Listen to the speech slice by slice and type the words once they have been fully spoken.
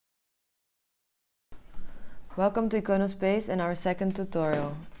Welcome to Ikonospace and our second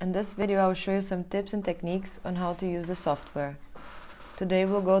tutorial. In this video I will show you some tips and techniques on how to use the software. Today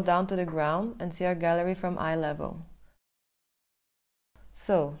we'll go down to the ground and see our gallery from eye level.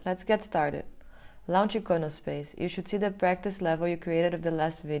 So, let's get started. Launch Ikonospace. You should see the practice level you created of the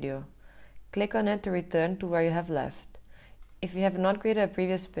last video. Click on it to return to where you have left. If you have not created a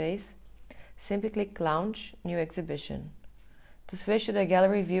previous space, simply click Launch, New Exhibition. To switch to the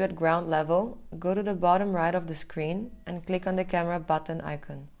gallery view at ground level, go to the bottom right of the screen and click on the camera button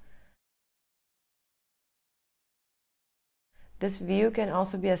icon. This view can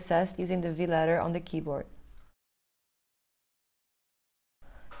also be accessed using the V letter on the keyboard.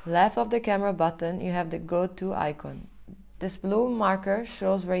 Left of the camera button, you have the Go To icon. This blue marker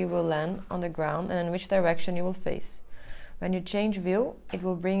shows where you will land on the ground and in which direction you will face. When you change view, it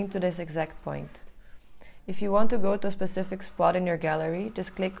will bring you to this exact point. If you want to go to a specific spot in your gallery,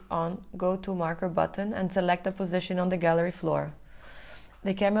 just click on Go To Marker button and select a position on the gallery floor.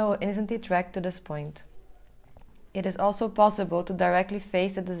 The camera will instantly track to this point. It is also possible to directly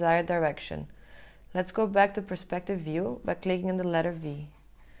face the desired direction. Let's go back to perspective view by clicking on the letter V.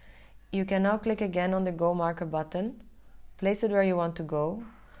 You can now click again on the Go Marker button, place it where you want to go,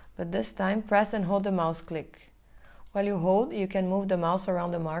 but this time press and hold the mouse click. While you hold, you can move the mouse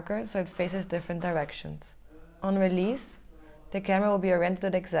around the marker so it faces different directions. On release, the camera will be oriented to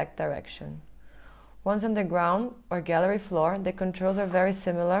the exact direction. Once on the ground or gallery floor, the controls are very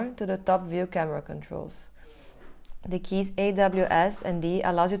similar to the top view camera controls. The keys A, W, S, and D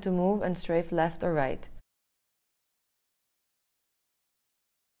allows you to move and strafe left or right.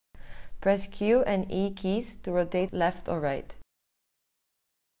 Press Q and E keys to rotate left or right.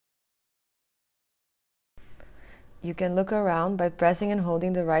 You can look around by pressing and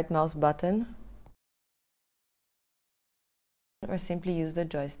holding the right mouse button, or simply use the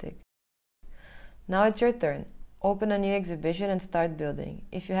joystick. Now it's your turn. Open a new exhibition and start building.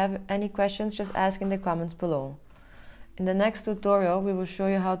 If you have any questions, just ask in the comments below. In the next tutorial, we will show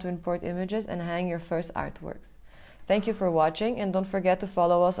you how to import images and hang your first artworks. Thank you for watching and don't forget to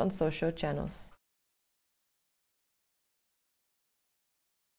follow us on social channels.